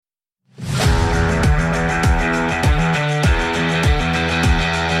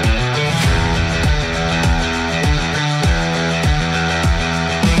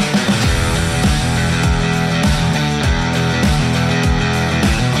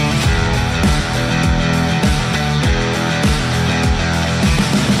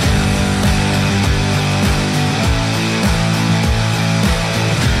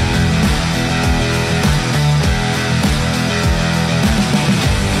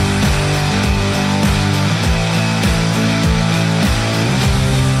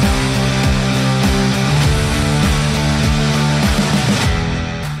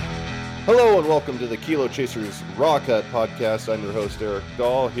Kilo Chasers Raw Cut podcast. I'm your host, Eric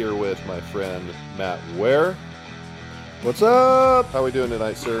Dahl, here with my friend Matt Ware. What's up? How are we doing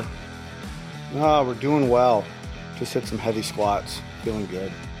tonight, sir? We're doing well. Just hit some heavy squats. Feeling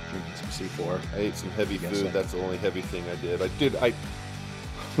good. Drinking some C4. I ate some heavy food. So. That's the only heavy thing I did.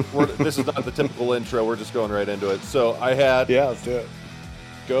 This is not the typical intro. We're just going right into it. So I had... Yeah, let's do it.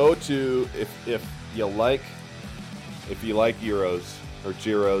 Go to, if you like gyros or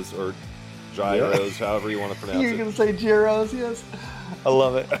gyros or gyros, however you want to pronounce You're it. going to say gyros, yes. I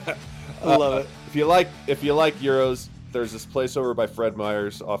love it. I love it. If you like gyros, there's this place over by Fred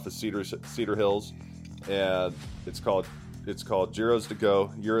Meyer's off of Cedar Hills, and it's called Gyros to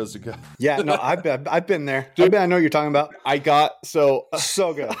Go. Gyros to Go. Yeah, no, I've been there. Dude, I know what you're talking about. So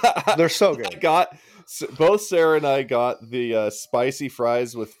good. They're so good. Both Sarah and I got the spicy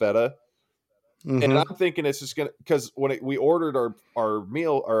fries with feta. Mm-hmm. And I'm thinking it's just because when we ordered our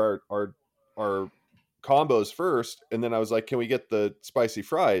meal, our combos first, and then I was like, "Can we get the spicy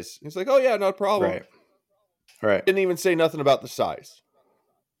fries?" He's like, "Oh yeah, no problem." Right. Didn't even say nothing about the size.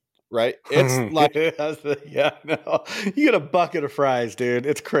 Right? It's like, yeah, no. You get a bucket of fries, dude.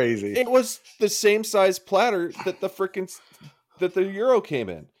 It's crazy. It was the same size platter that the Euro came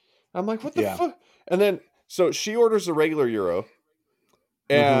in. I'm like, what the fuck? And then so she orders a regular Euro.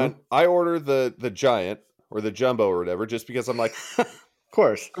 And I order the giant or the jumbo or whatever, just because I'm like, of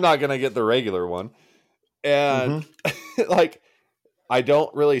course, I'm not gonna get the regular one. And like, I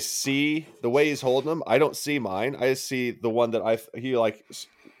don't really see the way he's holding them. I don't see mine. I see the one that he like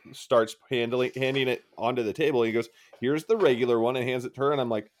starts handing it onto the table. He goes, "Here's the regular one," and hands it to her. And I'm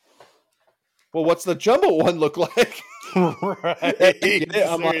like, "Well, what's the jumbo one look like?" Right.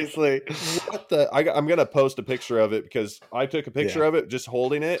 Seriously. Like, I'm gonna post a picture of it because I took a picture of it just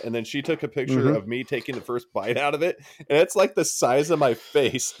holding it, and then she took a picture of me taking the first bite out of it, and it's like the size of my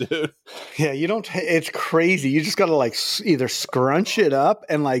face, dude. Yeah, it's crazy. You just gotta like either scrunch it up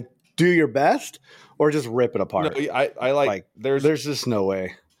and like do your best, or just rip it apart. No, I like there's just no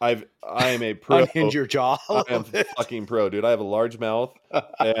way. I am a pro. Unhinge your jaw. I am fucking pro, dude. I have a large mouth,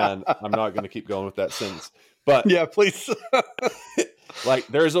 and I'm not going to keep going with that sentence. But yeah, please. Like,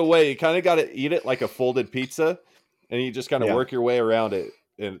 there's a way you kind of got to eat it like a folded pizza, and you just kind of work your way around it.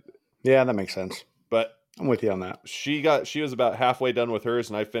 And yeah, that makes sense. But I'm with you on that. She was about halfway done with hers,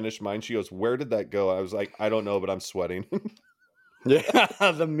 and I finished mine. She goes, "Where did that go?" I was like, "I don't know, but I'm sweating."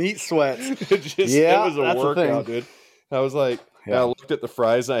 Yeah, the meat sweats. It was a workout, dude. I was like, I looked at the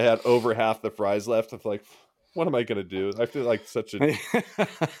fries, and I had over half the fries left. I'm like, what am I going to do? I feel like such a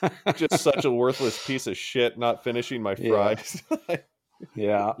worthless piece of shit not finishing my fries.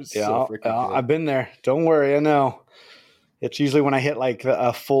 I've been there. Don't worry. I know. It's usually when I hit like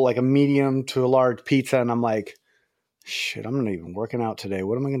a full, like a medium to a large pizza, and I'm like, shit, I'm not even working out today.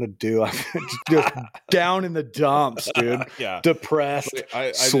 What am I going to do? I'm just down in the dumps, dude. Depressed,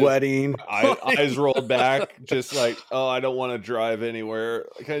 sweating. Eyes rolled back, just like, oh, I don't want to drive anywhere.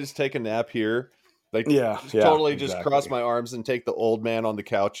 Can I just take a nap here? Like, totally just cross my arms and take the old man on the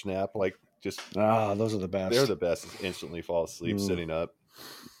couch nap. Like, just those are the best. They're the best. Instantly fall asleep sitting up.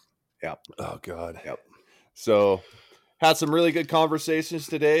 Yeah. Oh God. Yep. So, had some really good conversations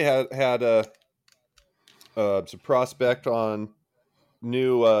today. Had some prospect on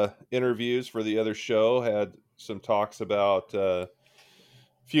new interviews for the other show. Had some talks about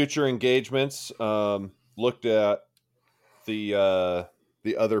future engagements. Looked at the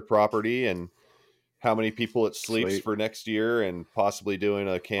other property and how many people it sleeps for next year, and possibly doing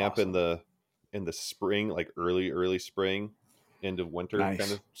a camp in the spring, like early spring into winter kind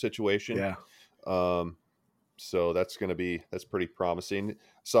of situation. Yeah. So that's pretty promising.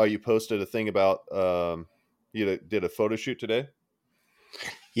 Saw you posted a thing about you did a photo shoot today.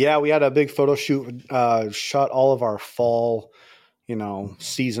 Yeah, we had a big photo shoot. Shot all of our fall,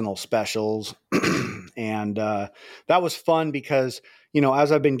 seasonal specials, and that was fun because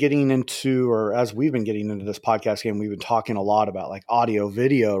as we've been getting into this podcast game, we've been talking a lot about like audio,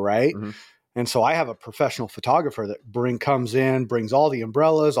 video, right? Mm-hmm. And so I have a professional photographer that comes in, brings all the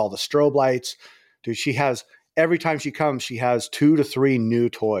umbrellas, all the strobe lights. Dude, every time she comes, she has 2 to 3 new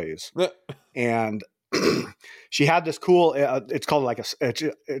toys. And she had this cool, it's called like it's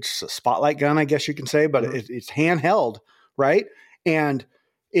a spotlight gun, I guess you can say, but it's handheld, right? And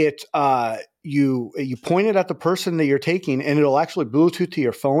it, you point it at the person that you're taking, and it'll actually Bluetooth to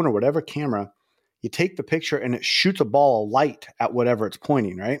your phone or whatever camera. You take the picture and it shoots a ball of light at whatever it's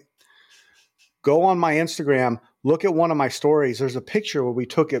pointing, right? Go on my Instagram, look at one of my stories. There's a picture where we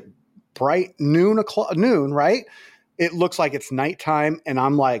took it bright noon, right? It looks like it's nighttime, and I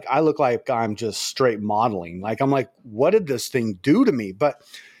look like I'm just straight modeling. Like, I'm like, what did this thing do to me? But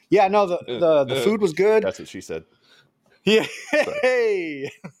Yeah, no, the food was good. That's what she said. Yeah. Hey.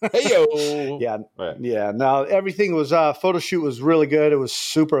 Hey yo. Yeah. Right. Yeah. No, everything was photo shoot was really good. It was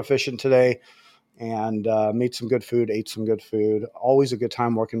super efficient today, and made some good food, ate some good food. Always a good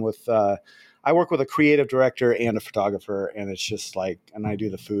time working with. I work with a creative director and a photographer, and it's just like, and I do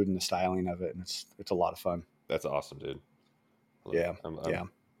the food and the styling of it, and it's a lot of fun. That's awesome, dude. Yeah.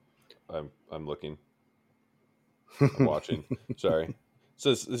 I'm looking. I'm watching. Sorry.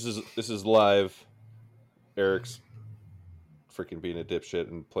 So this is live. Eric's freaking being a dipshit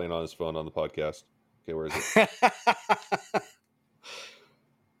and playing on his phone on the podcast. Okay, where is it?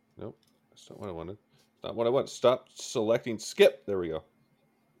 Nope, that's not what I wanted. Not what I want. Stop selecting skip. There we go.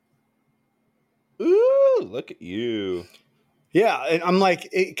 Ooh, look at you. Yeah, and I'm like,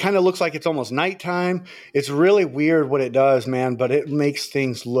 it kind of looks like it's almost nighttime. It's really weird what it does, man, but it makes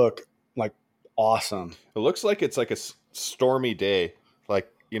things look like awesome. It looks like it's like a stormy day. Like,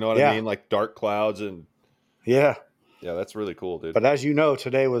 you know what I mean? Like dark clouds and yeah, that's really cool, dude. But as you know,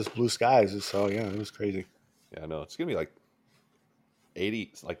 today was blue skies, so yeah, it was crazy. Yeah, I know. It's gonna be like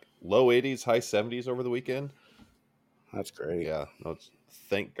 80s, like low 80s, high 70s over the weekend. That's great. Yeah, no,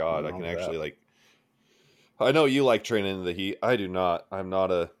 thank God I can actually like. I know you like training in the heat. I do not. I'm not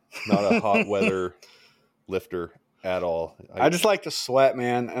a hot weather lifter at all. I just like to sweat,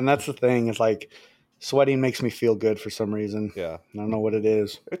 man, and that's the thing. It's like sweating makes me feel good for some reason. Yeah, I don't know what it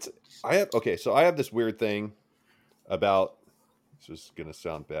is. So I have this weird thing about. This is gonna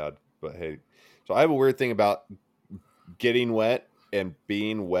sound bad, but hey, so I have a weird thing about getting wet and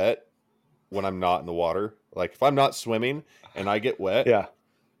being wet when I'm not in the water. Like if I'm not swimming and I get wet, yeah,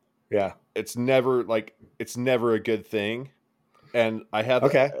 it's never a good thing. And I have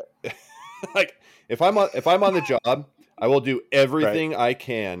like if I'm on the job, I will do everything I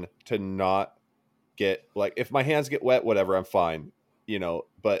can to not get, like, if my hands get wet, whatever, I'm fine,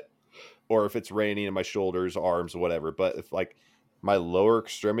 but or if it's raining and my shoulders, arms, whatever. But if like my lower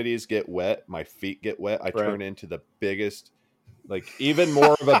extremities get wet, my feet get wet, I turn into the biggest, like even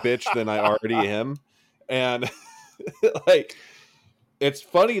more of a bitch than I already am. And like, it's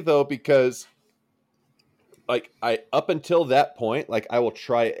funny though, because like up until that point, like I will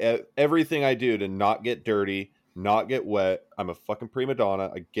try everything I do to not get dirty, not get wet. I'm a fucking prima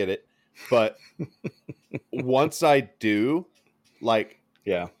donna. I get it. But once I do, like,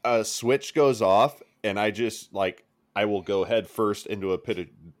 a switch goes off and I just like, I will go head first into a pit of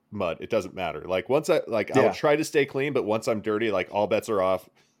mud. It doesn't matter. Like once I will try to stay clean, but once I'm dirty, like all bets are off.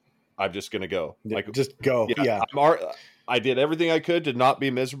 I'm just going to go. Like just go. Yeah. I did everything I could to not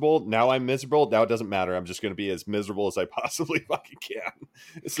be miserable. Now I'm miserable. Now it doesn't matter. I'm just going to be as miserable as I possibly fucking can.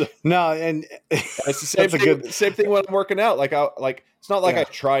 So, no, and it's the same thing when I'm working out. Like it's not like I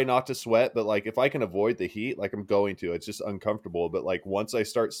try not to sweat, but like if I can avoid the heat, like I'm going to. It's just uncomfortable. But like once I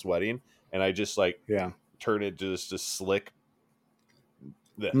start sweating and I just like turn it just to slick,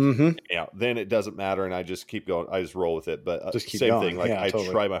 then it doesn't matter, and I just keep going. I just roll with it. But same thing. Like I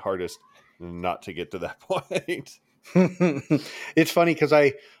try my hardest not to get to that point. It's funny because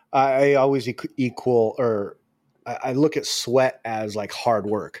I always equal, or I look at sweat as like hard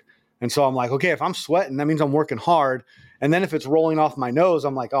work. And so I'm like, okay, if I'm sweating, that means I'm working hard. And then if it's rolling off my nose,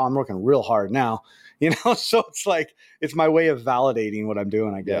 I'm like, oh, I'm working real hard now, so it's like, it's my way of validating what I'm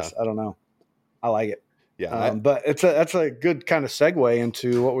doing, I guess. I don't know. I like it. Yeah. But that's a good kind of segue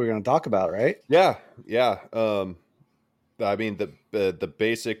into what we're going to talk about, right? Yeah. Yeah. I mean, the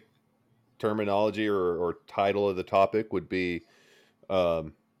basic terminology or title of the topic would be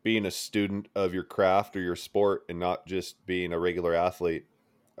being a student of your craft or your sport and not just being a regular athlete.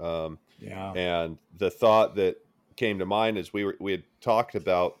 And the thought that came to mind is we had talked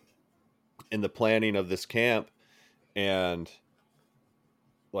about in the planning of this camp and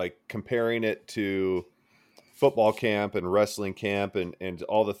like comparing it to football camp and wrestling camp and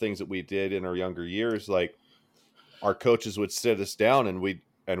all the things that we did in our younger years. Like our coaches would sit us down and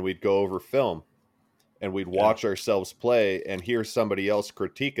we'd go over film and we'd watch ourselves play and hear somebody else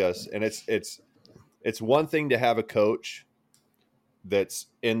critique us. And it's one thing to have a coach that's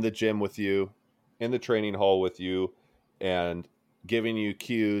in the gym with you, in the training hall with you, and giving you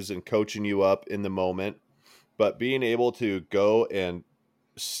cues and coaching you up in the moment. But being able to go and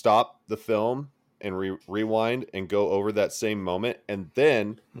stop the film and rewind and go over that same moment, and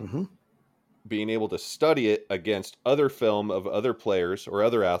then being able to study it against other film of other players or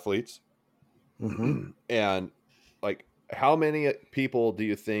other athletes. And like, how many people do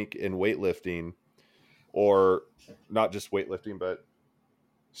you think in weightlifting, or not just weightlifting, but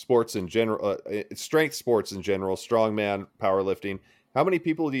sports in general, strength sports in general, strongman, powerlifting, how many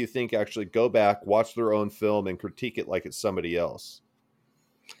people do you think actually go back, watch their own film and critique it like it's somebody else?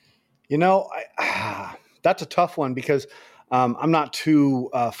 That's a tough one because I'm not too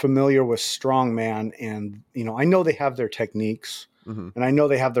familiar with strongman, and I know they have their techniques, Mm-hmm. and I know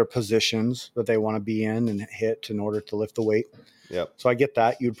they have their positions that they want to be in and hit in order to lift the weight. Yep. So I get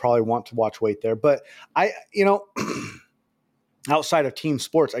that. You'd probably want to watch weight there, but outside of team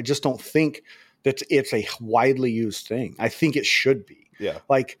sports, I just don't think that it's a widely used thing. I think it should be. Yeah.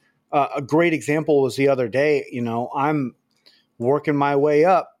 Like a great example was the other day. I'm working my way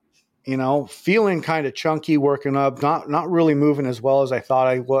up. Feeling kind of chunky, working up, not really moving as well as I thought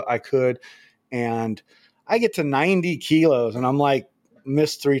I could. And I get to 90 kilos and I'm like,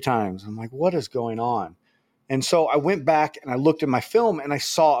 missed 3 times. I'm like, what is going on? And so I went back and I looked at my film and I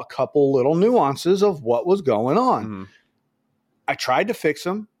saw a couple little nuances of what was going on. Mm-hmm. I tried to fix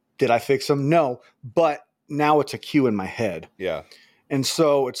them. Did I fix them? No. But now it's a cue in my head. Yeah. And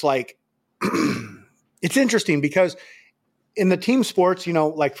so it's like, it's interesting because in the team sports,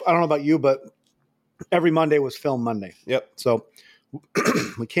 like, I don't know about you, but every Monday was film Monday. Yep. So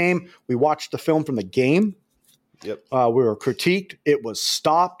we watched the film from the game. Yep. We were critiqued. It was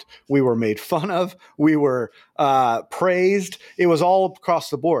stopped. We were made fun of. We were praised. It was all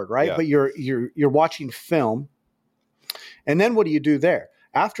across the board, right? Yeah. But you're watching film. And then what do you do there?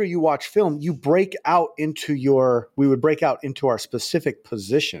 After you watch film, we would break out into our specific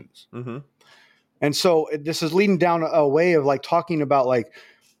positions. Mm-hmm. And so this is leading down a way of like talking about like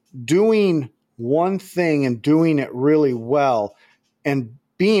doing one thing and doing it really well, and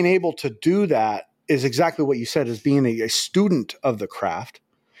being able to do that is exactly what you said, is being a student of the craft.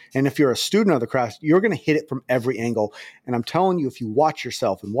 And if you're a student of the craft, you're going to hit it from every angle. And I'm telling you, if you watch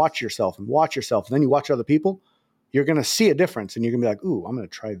yourself and watch yourself and watch yourself, and then you watch other people, you're going to see a difference and you're going to be like, ooh, I'm going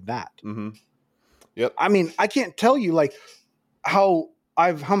to try that. Mm-hmm. Yep. I mean, I can't tell you like how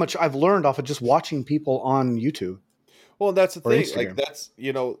much I've learned off of just watching people on YouTube. Well, that's the thing. Instagram. Like that's,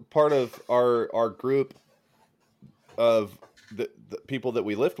 part of our group of the people that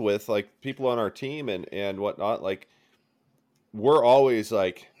we lift with, like people on our team and whatnot. Like we're always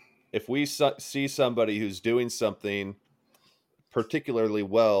like, if we see somebody who's doing something particularly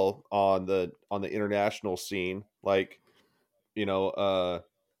well on the international scene, like, what's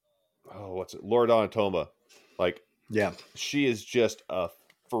it? Laura Donatoma. Like, yeah, she is just a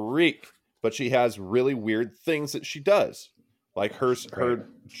freak, but she has really weird things that she does. Like her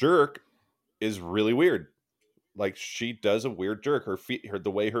jerk is really weird. Like she does a weird jerk.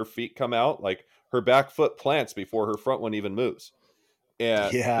 The way her feet come out, like her back foot plants before her front one even moves.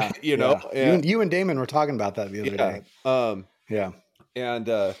 And and you and Damon were talking about that the other day.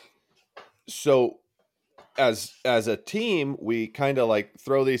 And so as a team, we kind of like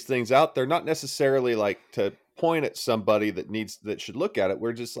throw these things out there, not necessarily like to point at somebody that should look at it.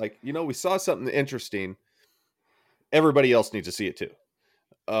 We're just like, we saw something interesting. Everybody else needs to see it too.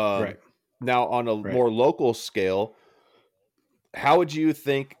 Right. Now on a more local scale, how would you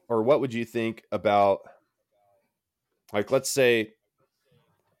think, or what would you think about, like, let's say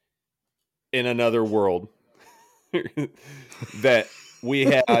in another world that we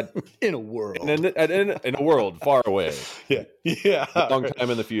had in a world in a world far away, a long time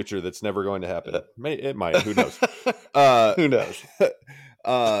in the future that's never going to happen. It might, who knows? Who knows?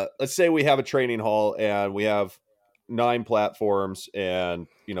 Let's say we have a training hall and we have 9 platforms and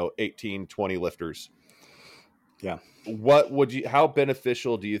 18, 20 lifters. Yeah. How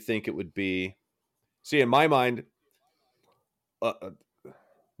beneficial do you think it would be? See, in my mind,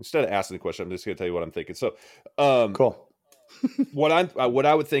 instead of asking the question, I'm just going to tell you what I'm thinking. So, cool. what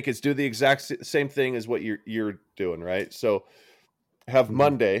I would think is do the exact same thing as what you're doing, right? So have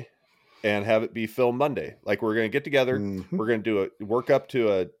Monday and have it be film Monday. Like we're going to get together, we're going to do work up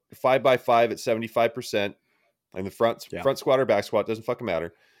to a 5x5 at 75%, and the front squat or back squat doesn't fucking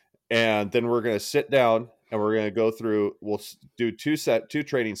matter. And then we're going to sit down and we're going to go through. We'll do 2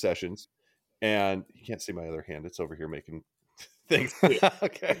 training sessions, and you can't see my other hand; it's over here making things.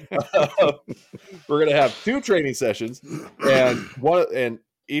 Okay. We're going to have 2 training sessions, and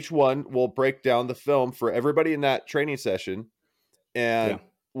each one will break down the film for everybody in that training session, and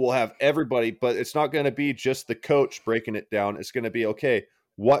we'll have everybody. But it's not going to be just the coach breaking it down. It's going to be, okay,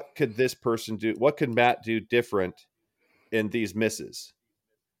 what could this person do? What could Matt do different in these misses?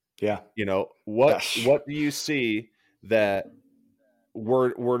 Yeah. What do you see that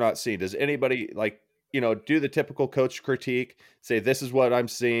we're not seeing? Does anybody do the typical coach critique, say, this is what I'm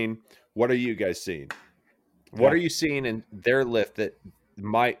seeing. What are you guys seeing? What are you seeing in their lift that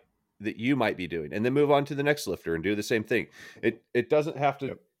you might be doing? And then move on to the next lifter and do the same thing. It doesn't have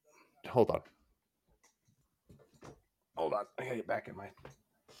to. Hold on. I gotta get back in my.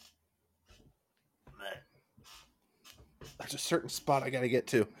 There's a certain spot I gotta get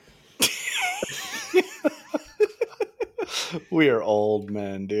to. We are old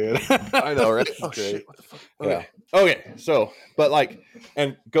men, dude. I know, right? Oh shit! What the fuck? Okay. Yeah. Okay. So, but like,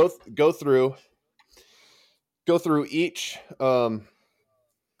 and go through each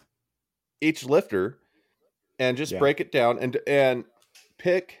lifter and just break it down and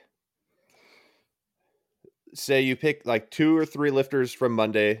pick. Say you pick like 2 or 3 lifters from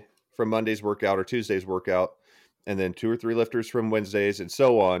Monday's workout or Tuesday's workout, and then 2 or 3 lifters from Wednesdays and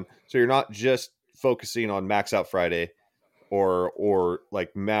so on. So you're not just focusing on max out Friday or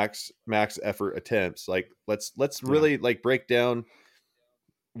like max effort attempts. Like let's really like break down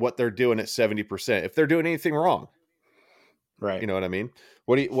what they're doing at 70%. If they're doing anything wrong. Right. You know what I mean?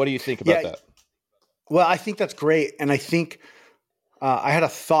 What do you think about that? Well, I think that's great. And I think I had a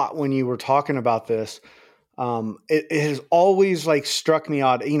thought when you were talking about this. It has always like struck me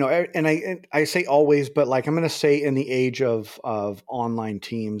odd, you know, and I say always, but like I'm going to say in the age of online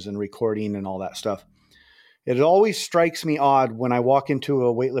teams and recording and all that stuff, it always strikes me odd when I walk into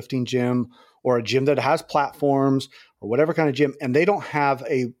a weightlifting gym or a gym that has platforms or whatever kind of gym, and they don't have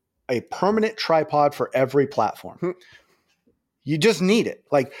a permanent tripod for every platform. You just need it.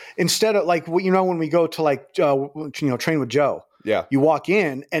 Like instead of like, you know, when we go to like, Train with Joe, you walk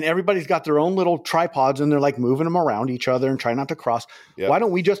in and everybody's got their own little tripods and they're like moving them around each other and trying not to cross. Yep. Why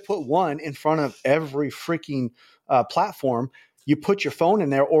don't we just put one in front of every freaking platform? You put your phone in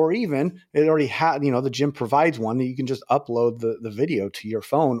there, or even it already had, you know, the gym provides one that you can just upload the video to your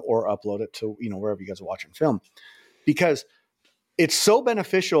phone or upload it to, you know, wherever you guys are watching film, because it's so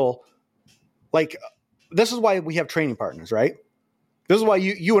beneficial. Like this is why we have training partners, right? This is why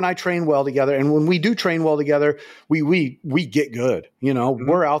you and I train well together. And when we do train well together, we get good. You know,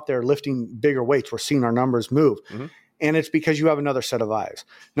 we're out there lifting bigger weights. We're seeing our numbers move. And it's because you have another set of eyes.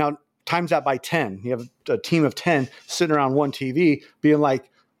 Now, times that by 10. You have a team of 10 sitting around one TV being like,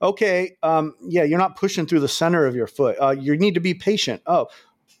 okay, you're not pushing through the center of your foot. You need to be patient. Oh,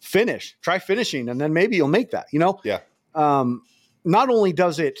 try finishing, and then maybe you'll make that, you know? Yeah. Not only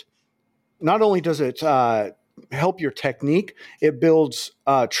does it help your technique, it builds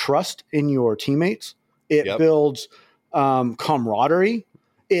trust in your teammates. It builds camaraderie.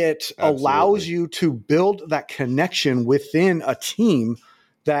 It allows you to build that connection within a team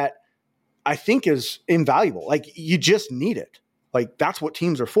that I think is invaluable. Like you just need it. Like that's what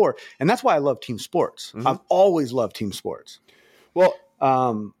teams are for. And that's why I love team sports. I've always loved team sports. Well,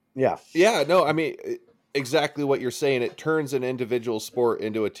 yeah. No, I mean, exactly what you're saying. It turns an individual sport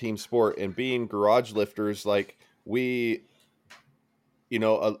into a team sport, and being garage lifters, like we, you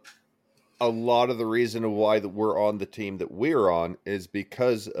know, a lot of the reason why we're on the team that we're on is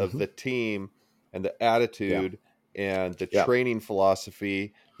because of the team and the attitude and the training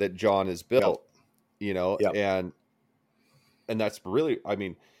philosophy that John has built, you know, and that's really, I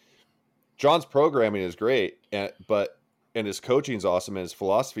mean, John's programming is great, and his coaching is awesome and his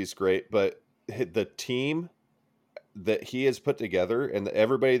philosophy is great, but the team that he has put together and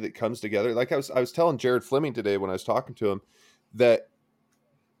everybody that comes together, like I was telling Jared Fleming today when I was talking to him, that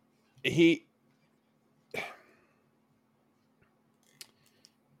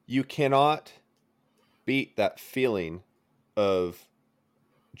you cannot beat that feeling of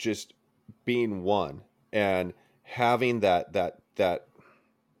just being one and having that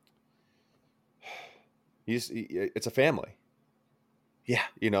it's a family. Yeah,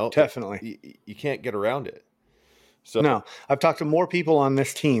 you know, definitely. You can't get around it. So no, I've talked to more people on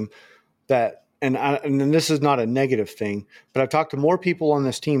this team that, and this is not a negative thing, but I've talked to more people on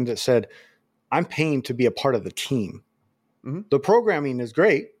this team that said, I'm paying to be a part of the team. The programming is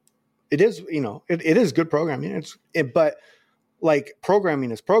great. It is, you know, it is good programming. But like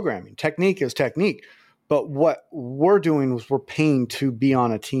programming is programming. Technique is technique. But what we're doing is we're paying to be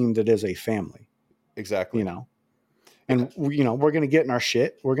on a team that is a family. Exactly. You know, and you know, we're going to get in our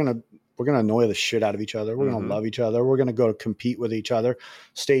shit. We're going to annoy the shit out of each other. We're going to love each other. We're going to go compete with each other,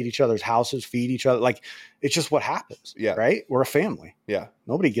 stay at each other's houses, feed each other. Like it's just what happens. Yeah. Right. We're a family. Yeah.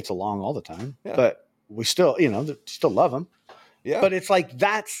 Nobody gets along all the time, but we still, you know, still love them. Yeah. But it's like,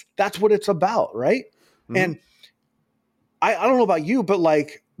 that's what it's about. Right. And I don't know about you, but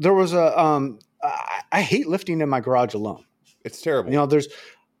like there was I hate lifting in my garage alone. It's terrible. You know,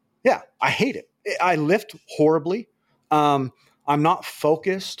 I hate it. I lift horribly. I'm not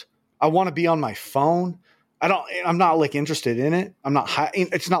focused. I want to be on my phone. I'm not like interested in it. I'm not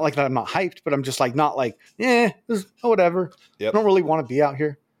it's not like that I'm not hyped, but I'm just like, not like, whatever. I don't really want to be out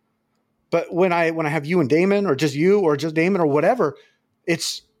here. But when I have you and Damon, or just you or just Damon or whatever,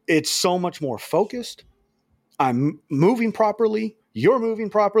 it's so much more focused. I'm moving properly. You're moving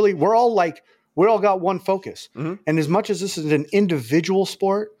properly. We all got one focus. And as much as this is an individual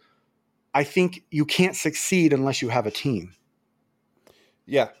sport, I think you can't succeed unless you have a team.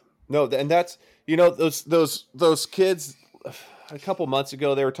 Yeah, no, and that's, those kids a couple months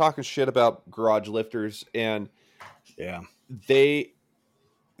ago, they were talking shit about garage lifters, and Yeah. they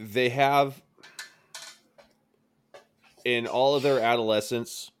have, in all of their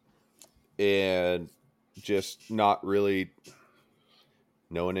adolescence and just not really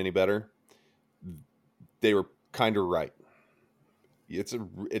knowing any better, they were kind of right.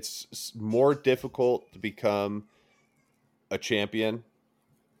 It's more difficult to become a champion,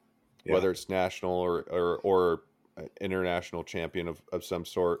 Yeah. whether it's national or international champion of some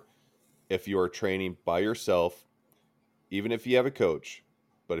sort, if you are training by yourself, even if you have a coach.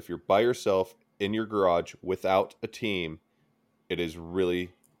 But if you're by yourself in your garage without a team, it is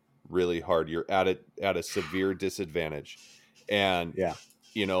really, really hard. You're at a severe disadvantage. And, Yeah.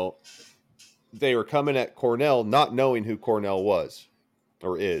 they were coming at Cornell not knowing who Cornell was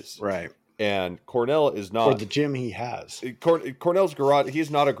or is. Right. And Cornell is not, or the gym he has. Cornell's garage. He's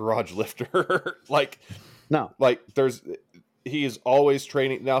not a garage lifter. No. He is always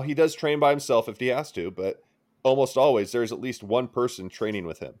training. Now he does train by himself if he has to, but almost always there's at least one person training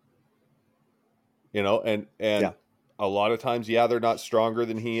with him. And Yeah. a lot of times, they're not stronger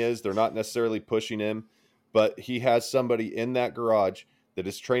than he is. They're not necessarily pushing him, but he has somebody in that garage that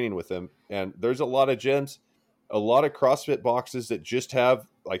is training with him. And there's a lot of gyms, a lot of CrossFit boxes that just have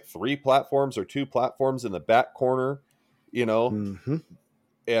like 3 platforms or 2 platforms in the back corner, Mm-hmm.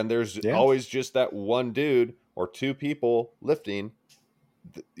 and there's Yeah. always just that one dude or 2 people lifting,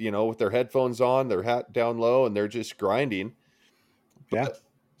 with their headphones on, their hat down low, and they're just grinding. Yeah.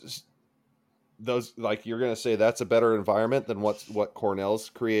 But those, like, you're going to say that's a better environment than what Cornell's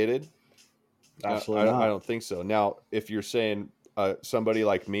created? Absolutely not. I don't think so. Now, if you're saying somebody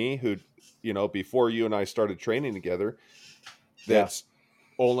like me who, before you and I started training together, that's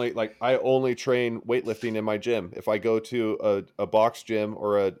only, like, I only train weightlifting in my gym. If I go to a box gym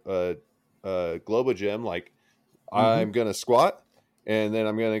or a Globo gym, like, I'm going to squat and then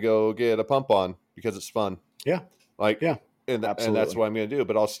I'm going to go get a pump on because it's fun. Yeah. Like, Yeah. and Absolutely. that's what I'm going to do.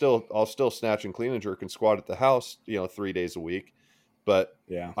 But I'll still snatch and clean and jerk and squat at the house, 3 days a week. But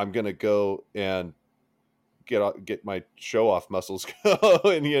Yeah. I'm going to go and get my show off muscles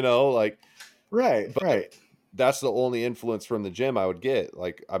going, Right. That's the only influence from the gym I would get.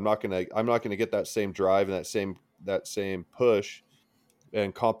 Like, I'm not going to get that same drive and that same push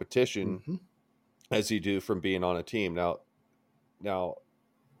and competition as you do from being on a team. Now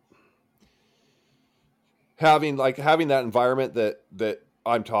having that environment that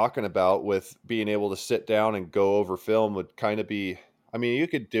I'm talking about, with being able to sit down and go over film, would kind of be, I mean, you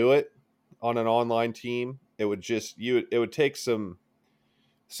could do it on an online team. It would take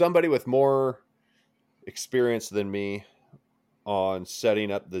somebody with more experience than me on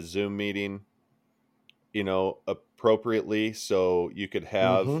setting up the Zoom meeting, appropriately, so you could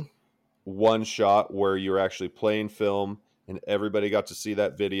have one shot where you're actually playing film and everybody got to see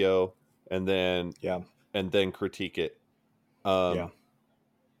that video, and then critique it. I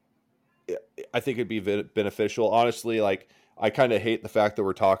think it'd be beneficial. Honestly, like, I kind of hate the fact that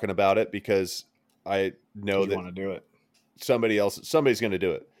we're talking about it, because I know that want to do it. Somebody's going to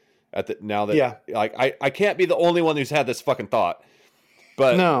do it like, I can't be the only one who's had this fucking thought.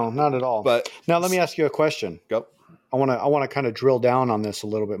 But no, not at all. But now let me ask you a question. Go. I want to kind of drill down on this a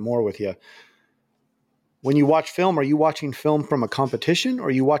little bit more with you. When you watch film, are you watching film from a competition, or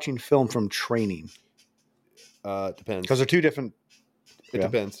are you watching film from training? It depends. Because they're two different. It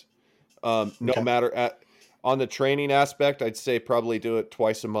depends. No matter on the training aspect, I'd say probably do it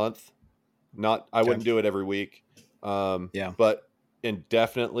twice a month. I wouldn't do it every week. But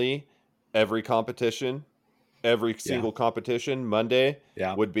indefinitely every competition, every single competition, Monday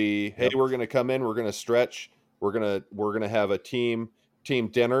would be, hey, we're going to come in, we're going to stretch, we're going to have a team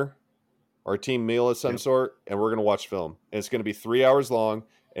dinner or a team meal of some sort, and we're going to watch film. And it's going to be 3 hours long,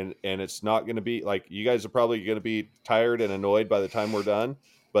 and it's not going to be like, you guys are probably going to be tired and annoyed by the time we're done,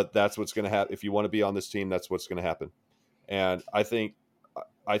 but that's what's going to happen. If you want to be on this team, that's what's going to happen. And I think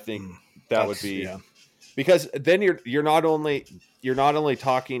that would be, because then you're not only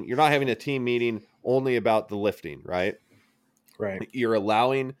talking, you're not having a team meeting only about the lifting, right? Right. You're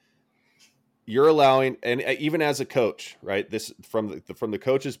allowing, and even as a coach, right? This from the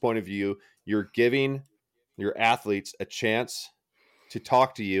coach's point of view, you're giving your athletes a chance to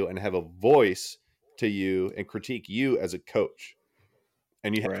talk to you and have a voice to you and critique you as a coach.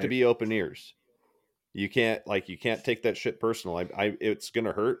 And you have to be open ears. You can't take that shit personal. It's going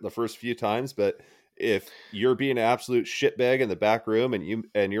to hurt the first few times, but if you're being an absolute shitbag in the back room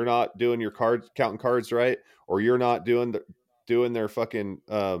and you're not doing your counting cards right, or you're not doing their fucking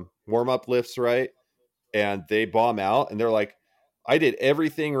warm-up lifts right, and they bomb out, and they're like, I did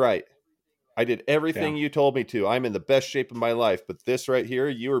everything right. I did everything you told me to. I'm in the best shape of my life. But this right here,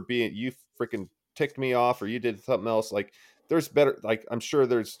 you freaking ticked me off, or you did something else. Like, there's better, like, I'm sure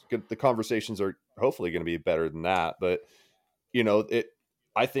the conversations are hopefully going to be better than that. But,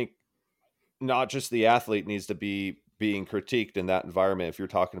 I think not just the athlete needs to be being critiqued in that environment if you're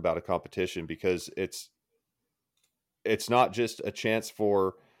talking about a competition, because it's not just a chance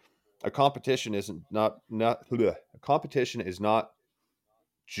for a competition a competition is not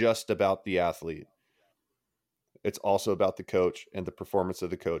just about the athlete. It's also about the coach and the performance of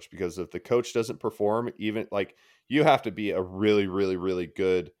the coach, because if the coach doesn't perform, even like, you have to be a really, really, really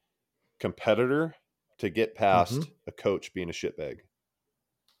good competitor to get past a coach being a shitbag.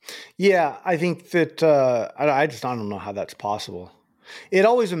 Yeah, I think that I don't know how that's possible. It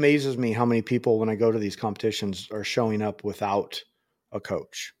always amazes me how many people, when I go to these competitions, are showing up without a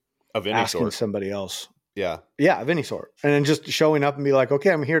coach, of any asking sort. somebody else. Yeah, of any sort, and then just showing up and be like,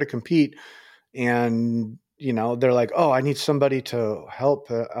 okay, I'm here to compete, and they're like, oh, I need somebody to help.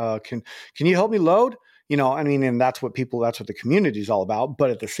 Can you help me load? I mean, and that's what the community is all about. But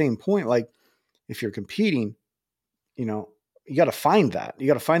at the same point, like, if you're competing, you got to find that. You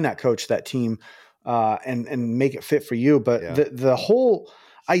got to find that coach, that team, and make it fit for you. But the whole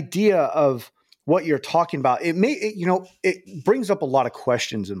idea of what you're talking about, it brings up a lot of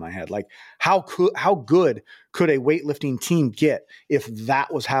questions in my head. Like, how good could a weightlifting team get if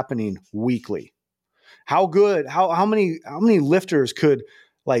that was happening weekly? How many lifters could,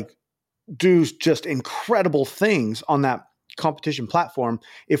 like, do just incredible things on that competition platform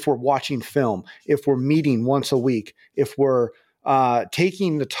if we're watching film, if we're meeting once a week, if we're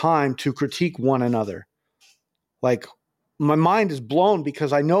taking the time to critique one another? Like, my mind is blown,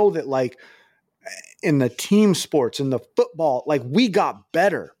 because I know that, like, in the team sports, in the football, like, we got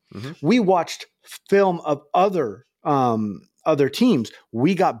better. We watched film of other teams.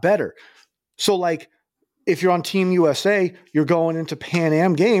 We got better. So, like, if you're on Team USA, you're going into Pan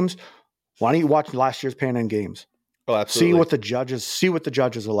Am games. Why don't you watch last year's Pan Am games? Oh, absolutely. See what the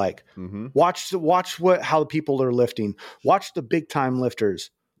judges are like. Watch how the people are lifting. Watch the big time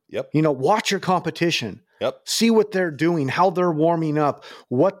lifters. Yep. Watch your competition. Yep. See what they're doing, how they're warming up,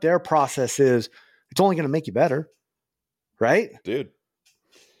 what their process is. It's only going to make you better, right? Dude.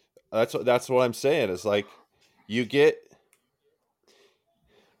 That's what I'm saying. It's like, you get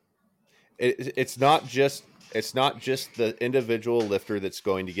it's not just the individual lifter that's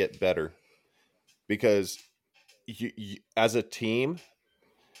going to get better, because you as a team,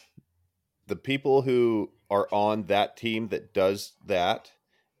 the people who are on that team that does that,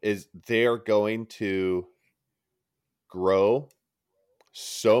 is they're going to grow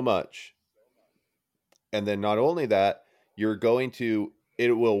so much. And then not only that, it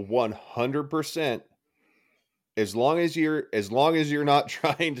will 100%, as long as you're not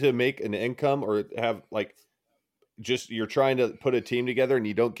trying to make an income or have, like, just, you're trying to put a team together and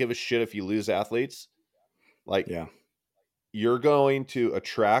you don't give a shit if you lose athletes, like, you're going to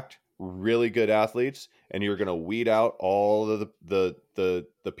attract really good athletes, and you're going to weed out all of the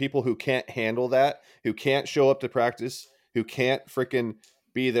people who can't handle that, who can't show up to practice, who can't freaking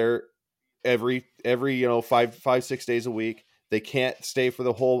be there every 5-6 days a week. They can't stay for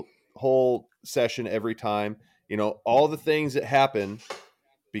the whole session every time. All the things that happen,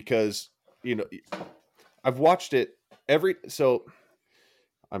 because I've watched it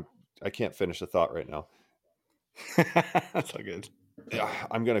I can't finish the thought right now. That's all good.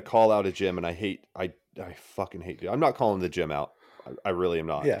 I'm going to call out a gym, and I fucking hate it. I'm not calling the gym out. I really am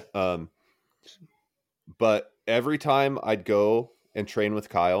not. Yeah. But every time I'd go and train with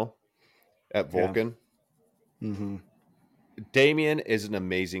Kyle at Vulcan, Damien is an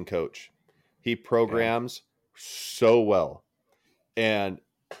amazing coach. He programs so well, and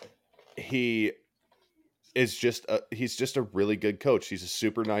he's just a really good coach. He's a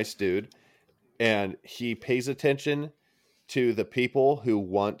super nice dude, and he pays attention to the people who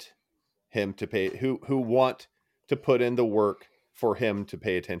want him to pay, who want to put in the work for him to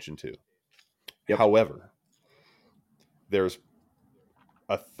pay attention to. Yep. However, there's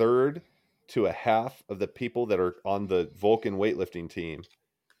a third to a half of the people that are on the Vulcan weightlifting team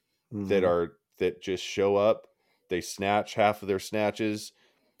that just show up. They snatch half of their snatches.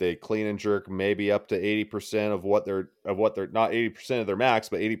 They clean and jerk maybe up to 80% of what they're not 80% of their max,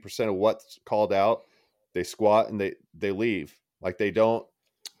 but 80% of what's called out. They squat and they leave. Like, they don't.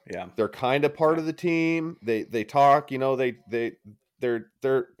 Yeah. They're kind of part of the team. They talk, they're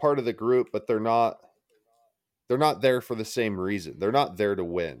part of the group, but they're not there for the same reason. They're not there to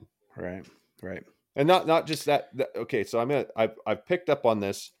win. Right. And not just that. Okay. So I've picked up on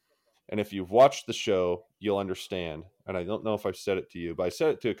this And if you've watched the show, you'll understand. And I don't know if I've said it to you, but I said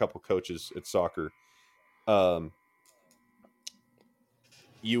it to a couple coaches at soccer.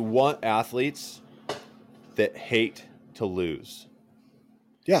 You want athletes that hate to lose.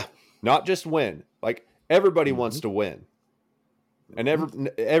 Yeah. Not just win. Like, everybody wants to win. And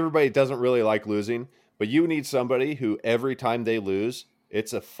everybody doesn't really like losing, but you need somebody who every time they lose,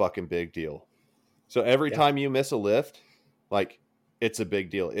 it's a fucking big deal. So every time you miss a lift, like, it's a big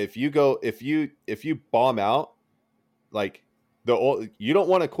deal. If you bomb out, like, you don't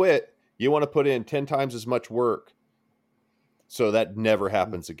want to quit. You want to put in 10 times as much work so that never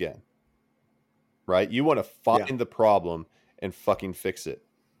happens again. Right? You want to find the problem and fucking fix it.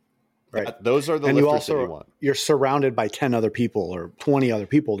 Right. Those are the and lifters that you want. You're surrounded by 10 other people or 20 other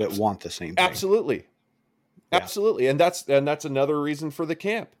people that want the same thing. Absolutely. Absolutely. And that's another reason for the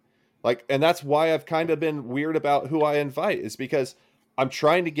camp. Like, and that's why I've kind of been weird about who I invite, is because I'm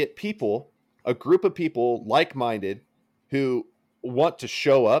trying to get people, a group of people like-minded, who want to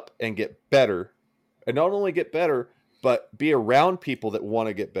show up and get better, and not only get better, but be around people that want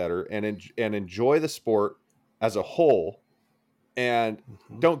to get better and enjoy the sport as a whole, and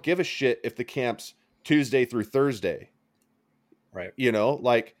don't give a shit if the camp's Tuesday through Thursday. Right. You know,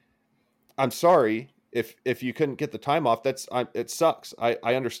 like, I'm sorry if you couldn't get the time off. It sucks. I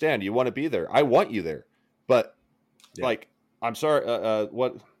understand. You want to be there. I want you there. But like, I'm sorry.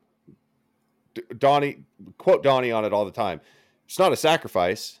 What Donnie, quote Donnie on it all the time. It's not a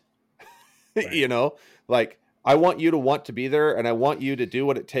sacrifice. Right. You know, like, I want you to want to be there, and I want you to do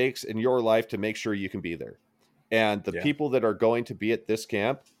what it takes in your life to make sure you can be there. And the people that are going to be at this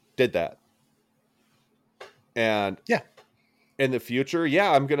camp did that. And in the future,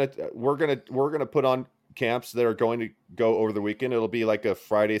 we're gonna put on camps that are going to go over the weekend. It'll be like a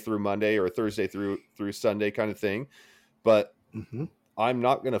Friday through Monday or a Thursday through Sunday kind of thing. But I'm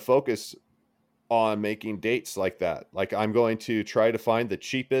not going to focus on making dates like that. Like, I'm going to try to find the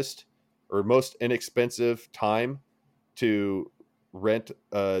cheapest or most inexpensive time to rent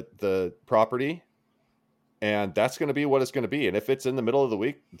the property, and that's going to be what it's going to be. And if it's in the middle of the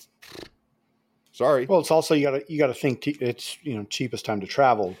week, sorry. Well, it's also, you got to think it's, cheapest time to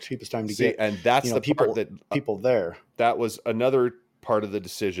travel, cheapest time to get, and that's the people part that people there. That was another part of the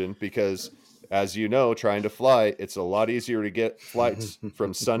decision, because, as you know, trying to fly, it's a lot easier to get flights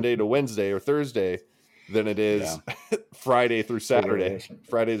from Sunday to Wednesday or Thursday than it is Friday through Saturday,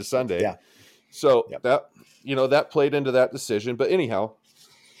 Friday to Sunday. Yeah. So that played into that decision. But anyhow,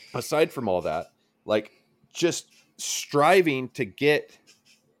 aside from all that, like, just striving to get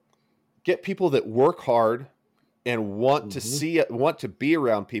people that work hard and want to be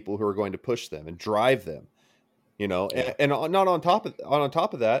around people who are going to push them and drive them, and not on top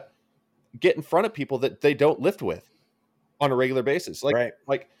of that, get in front of people that they don't lift with on a regular basis.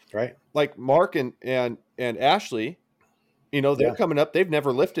 Like Mark and Ashley, they're coming up. They've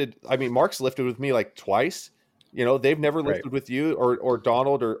never lifted. I mean, Mark's lifted with me like twice. They've never lifted with you or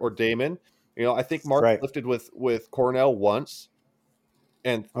Donald or Damon. I think Mark lifted with Cornell once.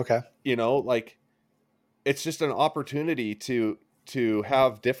 And like, it's just an opportunity to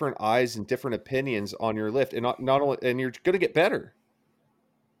have different eyes and different opinions on your lift, and not only, and you're going to get better.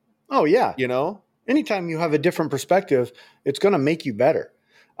 Oh yeah. Anytime you have a different perspective, it's going to make you better.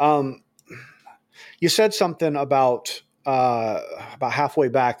 You said something about halfway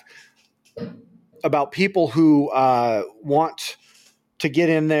back about people who want to get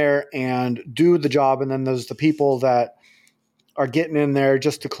in there and do the job. And then there's the people that are getting in there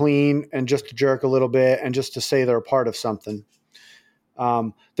just to clean and just to jerk a little bit and just to say they're a part of something.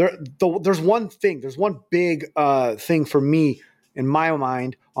 There's one thing, there's one big thing for me in my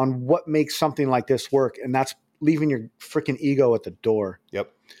mind on what makes something like this work. And that's leaving your freaking ego at the door.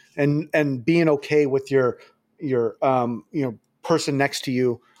 Yep. And being okay with your person next to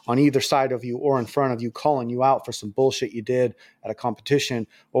you on either side of you or in front of you, calling you out for some bullshit you did at a competition,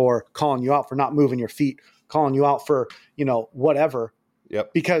 or calling you out for not moving your feet, calling you out for, whatever.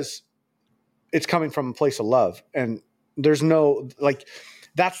 Yep. Because it's coming from a place of love. And there's no, like,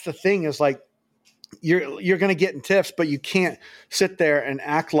 that's the thing, is like, you're going to get in tiffs, but you can't sit there and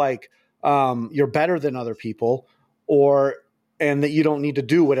act like you're better than other people, and that you don't need to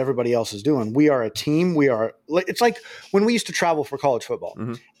do what everybody else is doing. We are a team. It's like when we used to travel for college football.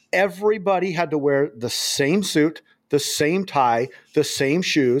 Mm-hmm. Everybody had to wear the same suit, the same tie, the same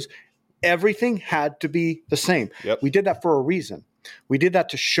shoes. Everything had to be the same. Yep. We did that for a reason. We did that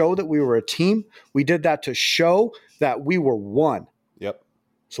to show that we were a team. We did that to show that we were one. Yep.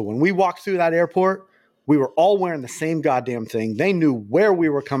 So when we walked through that airport, we were all wearing the same goddamn thing. They knew where we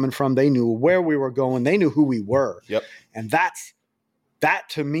were coming from. They knew where we were going. They knew who we were. Yep. And that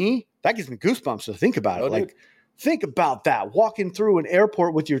to me that gives me goosebumps to think about it. Oh, Like, dude. think about that. Walking through an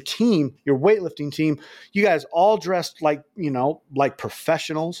airport with your team, your weightlifting team, you guys all dressed like, like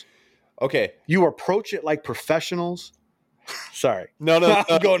professionals. Okay. You approach it like professionals. Sorry. No,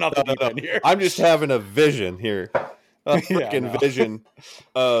 I'm going off the deep no. end here. I'm just having a vision here. A freaking no. vision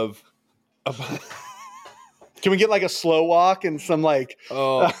of Can we get like a slow walk and some like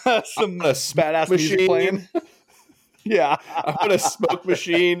some a badass machine. music playing? Yeah. I want a smoke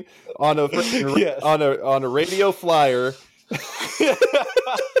machine on a freaking Yes. on a radio flyer.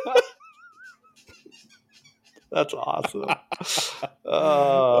 That's awesome.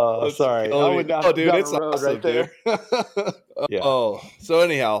 Oh, sorry. I went down, dude, down it's the road awesome, right there. Yeah. Oh, so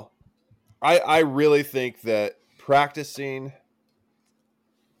anyhow, I really think that practicing,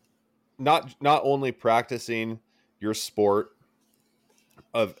 not only practicing your sport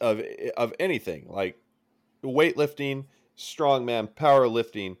of anything, like weightlifting, strongman,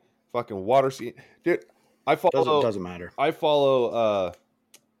 powerlifting, fucking water skiing, dude. I follow. Doesn't matter. I follow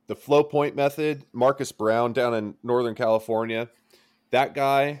the Flow Point method. Marcus Brown down in Northern California. That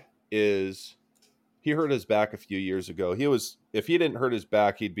guy he hurt his back a few years ago. If he didn't hurt his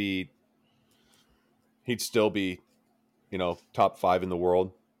back, he'd still be, top 5 in the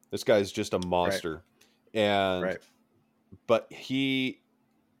world. This guy's just a monster. Right. And but he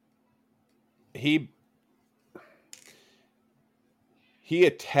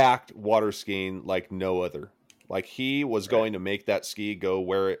attacked water skiing like no other. Like, he was going to make that ski go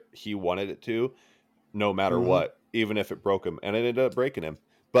where he wanted it to, no matter what, even if it broke him. And it ended up breaking him.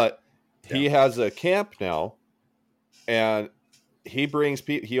 But he has a camp now, and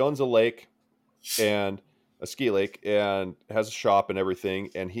he owns a lake and a ski lake and has a shop and everything.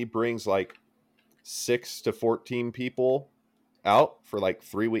 And he brings like 6 to 14 people out for like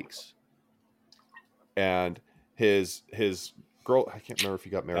 3 weeks. And his girl, I can't remember if he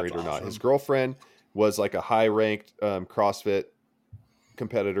got married or not. His girlfriend was like a high-ranked CrossFit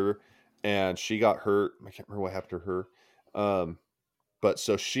competitor, and she got hurt. I can't remember what happened to her. But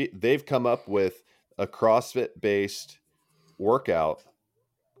so they've come up with a CrossFit-based workout,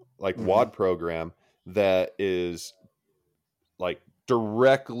 like WOD program, that is like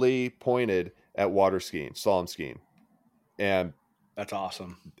directly pointed at water skiing, slalom skiing. And that's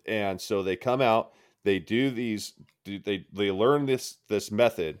awesome. And so they come out, they do they learn this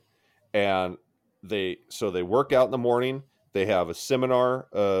method, and they work out in the morning. They have a seminar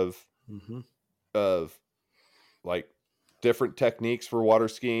of like different techniques for water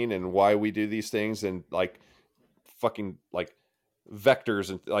skiing and why we do these things, and like fucking like vectors,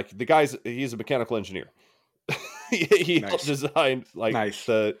 and like he's a mechanical engineer. he helped design like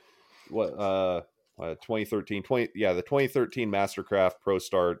the 2013 the 2013 Mastercraft Pro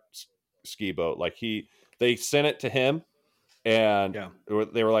Star ski boat. Like they sent it to him, and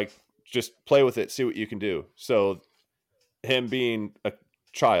they were like, just play with it, see what you can do. So him being a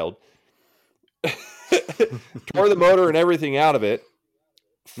child tore the motor and everything out of it,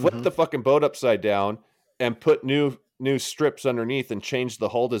 flipped the fucking boat upside down, and put new strips underneath, and changed the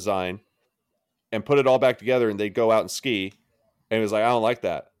hull design and put it all back together, and they go out and ski. And he was like, I don't like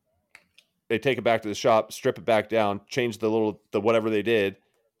that. They take it back to the shop, strip it back down, change the whatever they did,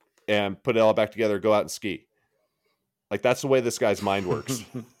 and put it all back together, go out and ski. Like, that's the way this guy's mind works.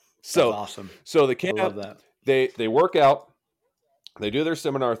 So that's awesome. So the camp, I love that. They work out, they do their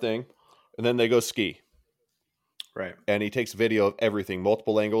seminar thing, and then they go ski. Right. And he takes video of everything,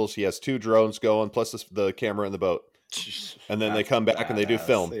 multiple angles. He has 2 drones going, plus the camera in the boat. And then they come back and they do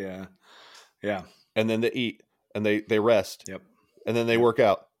film. Yeah. Yeah. And then they eat, and they rest. Yep. And then they work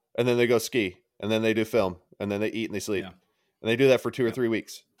out, and then they go ski, and then they do film, and then they eat and they sleep. Yeah. And they do that for 2 or 3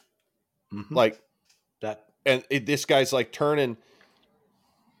 weeks. Like that. And this guy's like turning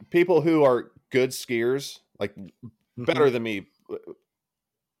people who are good skiers, like better than me,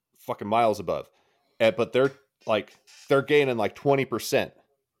 fucking miles above. But they're gaining like 20%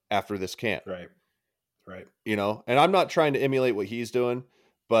 after this camp. Right. Right. And I'm not trying to emulate what he's doing,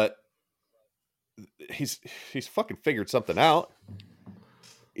 but he's fucking figured something out.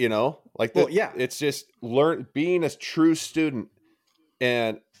 It's just being a true student,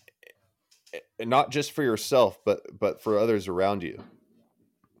 and not just for yourself, but for others around you.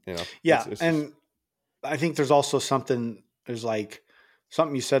 Yeah. And I think there's also something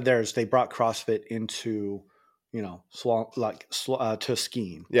you said there is they brought CrossFit into, to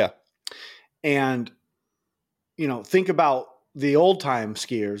skiing. Yeah. And, think about the old time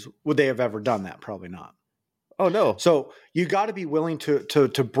skiers. Would they have ever done that? Probably not. Oh, no. So you got to be willing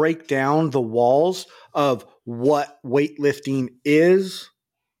to break down the walls of what weightlifting is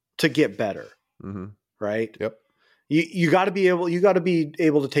to get better. Mm-hmm. Right. Yep. you got to be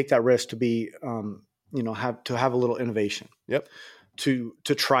able to take that risk to be, have a little innovation. Yep. To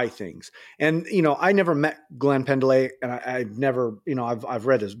try things. And, I never met Glenn Pendelay, and I've never, I've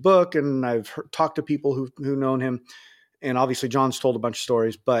read his book, and I've talked to people who've known him. And obviously John's told a bunch of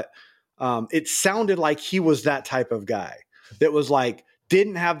stories, but it sounded like he was that type of guy that was like,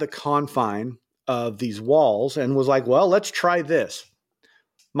 didn't have the confine of these walls and was like, well, let's try this.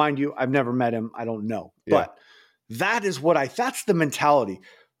 Mind you, I've never met him. I don't know, but that's the mentality.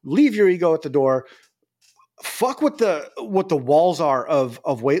 Leave your ego at the door. Fuck what the walls are of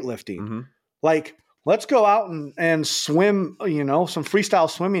weightlifting. Mm-hmm. Like, let's go out and swim, some freestyle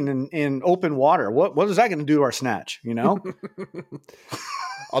swimming in open water. What is that going to do to our snatch?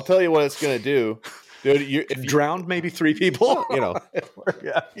 I'll tell you what it's going to do, dude. If you drowned maybe 3 people,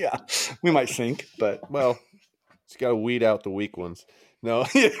 yeah, we might sink, but it's got to weed out the weak ones. No,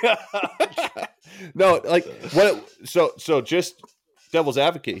 no, like what? So just devil's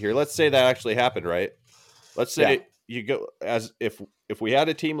advocate here. Let's say that actually happened, right? Let's say you go as if we had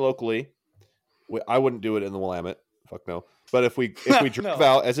a team locally, I wouldn't do it in the Willamette. Fuck no. But if we drove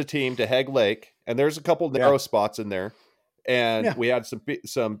out as a team to Hegg Lake, and there's a couple narrow spots in there, and we had some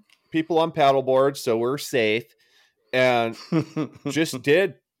people on paddle boards, so we're safe, and just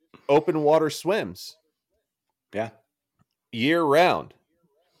did open water swims. Yeah. Year round.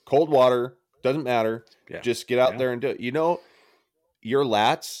 Cold water, doesn't matter. Yeah. Just get out there and do it. Your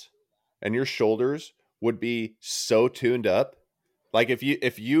lats and your shoulders would be so tuned up. Like if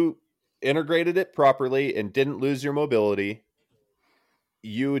you integrated it properly and didn't lose your mobility,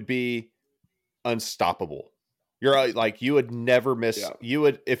 you would be unstoppable. You're like, you would never miss. You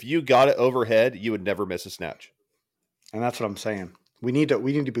would, if you got it overhead, you would never miss a snatch. And that's what I'm saying. We need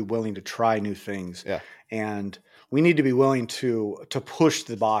to be willing to try new things. Yeah. And we need to be willing to push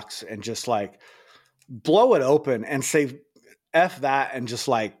the box and just like blow it open and say, F that. And just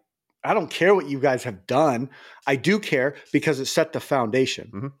like, I don't care what you guys have done. I do care because it set the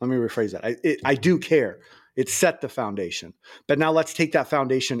foundation. Mm-hmm. Let me rephrase that. I do care. It set the foundation. But now let's take that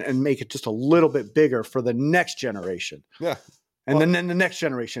foundation and make it just a little bit bigger for the next generation. Yeah. And then the next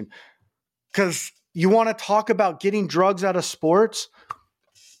generation. Because you want to talk about getting drugs out of sports?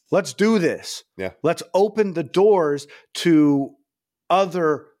 Let's do this. Yeah. Let's open the doors to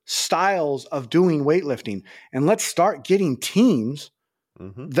other styles of doing weightlifting. And let's start getting teams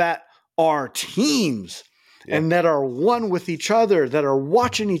that are teams and that are one with each other, that are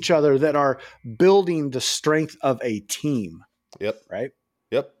watching each other, that are building the strength of a team. Yep. Right?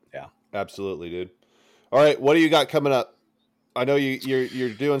 Yep. Yeah. Absolutely, dude. All right. What do you got coming up? I know you're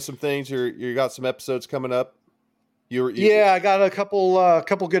doing some things. You got some episodes coming up. I got a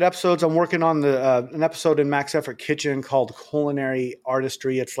couple good episodes. I'm working on an episode in Max Effort Kitchen called Culinary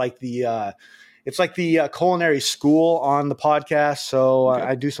Artistry. It's like the culinary school on the podcast. So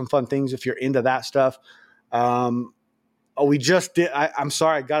I do some fun things if you're into that stuff. We just did. I'm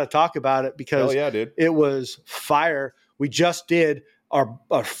sorry, I got to talk about it because dude. It was fire. We just did our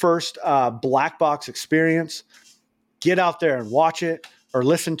first black box experience. Get out there and watch it or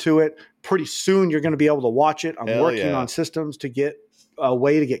listen to it. Pretty soon you're going to be able to watch it. I'm working on systems to get a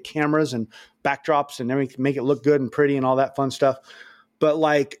way to get cameras and backdrops and everything, make it look good and pretty and all that fun stuff. But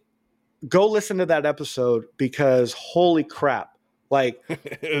like, go listen to that episode because holy crap. Like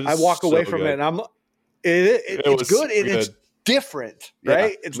I walk away from it and it's good. It's different,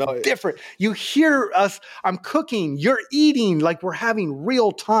 right? It's different. You hear us, I'm cooking, you're eating, like we're having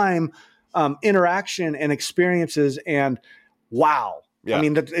real time interaction and experiences, and wow. Yeah. I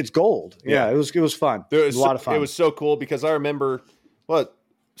mean, it's gold. Yeah. It was fun. It was a lot of fun. It was so cool because I remember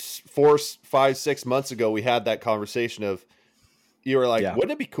 4, 5, 6 months ago, we had that conversation of, you were like,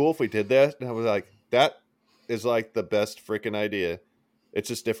 wouldn't it be cool if we did that? And I was like, that is like the best freaking idea. It's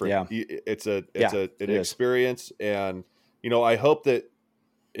just different. Yeah. It's an experience. And, I hope that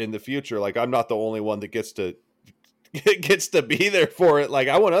in the future, like I'm not the only one that gets to be there for it. Like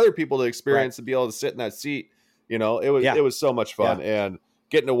I want other people to experience and be able to sit in that seat. It was so much fun and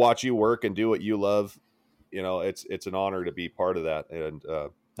getting to watch you work and do what you love. It's an honor to be part of that. And,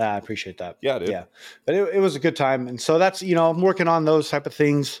 I appreciate that. Yeah, dude. Yeah. But it was a good time. And so that's, I'm working on those type of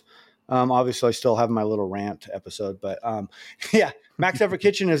things. Obviously I still have my little rant episode, but Max Effort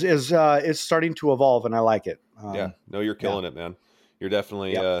Kitchen is starting to evolve and I like it. You're killing it, man. You're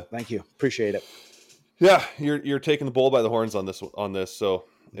definitely, thank you. Appreciate it. Yeah. You're taking the bull by the horns on this. So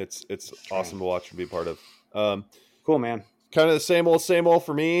it's awesome to watch and be part of. Cool, man. Kind of the same old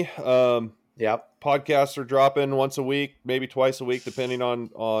for me. Podcasts are dropping once a week, maybe twice a week, depending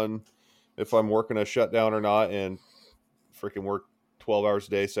on if I'm working a shutdown or not, and freaking work 12 hours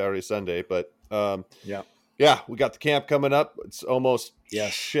a day, Saturday, Sunday. But yeah, we got the camp coming up. It's almost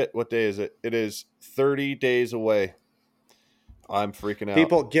Yes. shit. What day is it? It is 30 days away. I'm freaking out.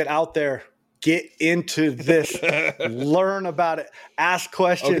 People, get out there, get into this, learn about it, ask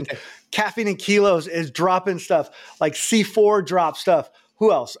questions. Okay. Caffeine and Kilos is dropping stuff like C4 drop stuff.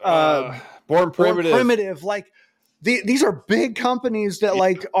 Who else? Born Primitive. Born Primitive. Like these are big companies that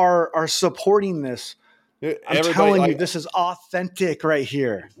like are supporting this. I'm telling you, this is authentic right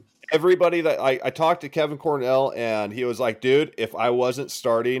here. Everybody that I talked to Kevin Cornell, and he was like, dude, if I wasn't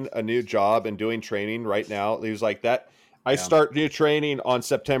starting a new job and doing training right now, he was like, I start new training on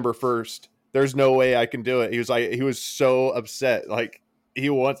September 1st. There's no way I can do it. He was like, he was so upset. Like he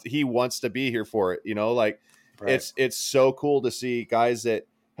wants to be here for it. You know, like it's so cool to see guys that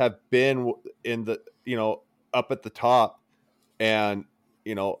have been in the, you know, up at the top and,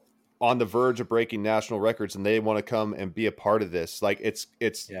 you know, on the verge of breaking national records, and they want to come and be a part of this. Like it's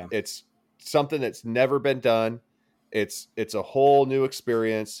something that's never been done. It's a whole new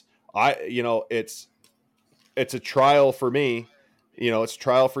experience. It's a trial for me, you know, it's a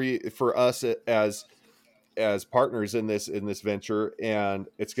trial for you, for us as partners in this venture. And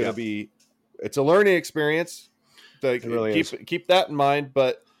it's going to be, it's a learning experience. Like, really is. Keep that in mind.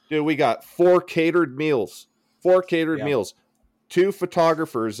 But dude, we got 4 catered meals, 2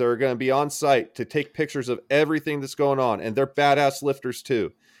 photographers that are going to be on site to take pictures of everything that's going on. And they're badass lifters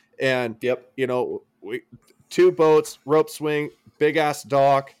too. And you know, 2 boats, rope swing, big ass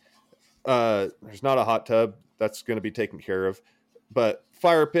dock. There's not a hot tub that's going to be taken care of, but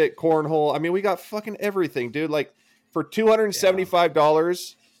fire pit, cornhole. I mean, we got fucking everything, dude. Like for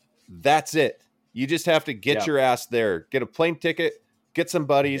 $275, that's it. You just have to get your ass there, get a plane ticket, get some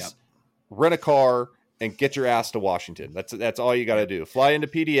buddies, rent a car, and get your ass to Washington. That's all you got to do. Fly into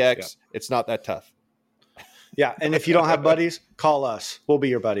PDX. It's not that tough. Yeah, and if you don't have buddies, call us. We'll be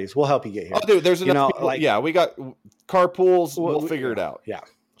your buddies. We'll help you get here. Oh, dude, there's enough people. We got carpools. We'll figure it out. Yeah.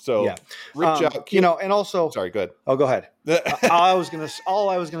 So reach out. You know, and also, sorry, go ahead. Oh, go ahead. all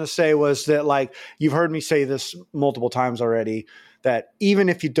I was gonna say was that, like, you've heard me say this multiple times already, that even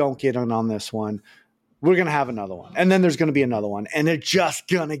if you don't get on this one, we're going to have another one. And then there's going to be another one. And they're just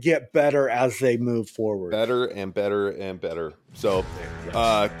going to get better as they move forward. Better and better and better. So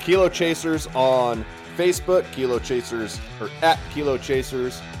Kilo Chasers on Facebook, Kilo Chasers, or at Kilo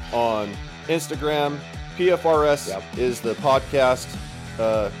Chasers on Instagram. PFRS is the podcast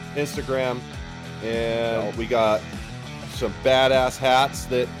Instagram. And we got some badass hats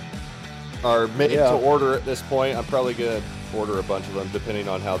that are made to order at this point. I'm probably going to order a bunch of them depending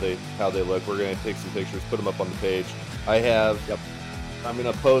on how they look. We're going to take some pictures, put them up on the page. I'm going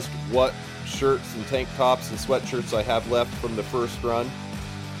to post what shirts and tank tops and sweatshirts I have left from the first run.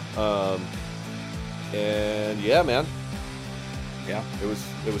 And yeah, man. Yeah,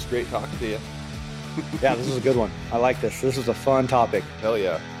 it was great talking to you. Yeah, this is a good one. I like this. This is a fun topic. Hell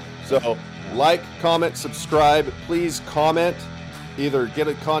yeah. So like, comment, subscribe. Please comment. Either get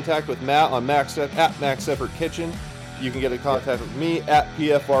in contact with Matt on Max Effort Kitchen. You can get in contact with me at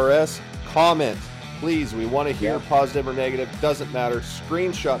PFRS. Comment, please. We want to hear positive or negative. Doesn't matter.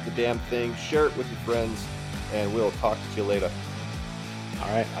 Screenshot the damn thing. Share it with your friends. And we'll talk to you later. All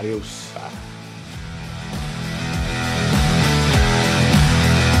right. Adios. Bye.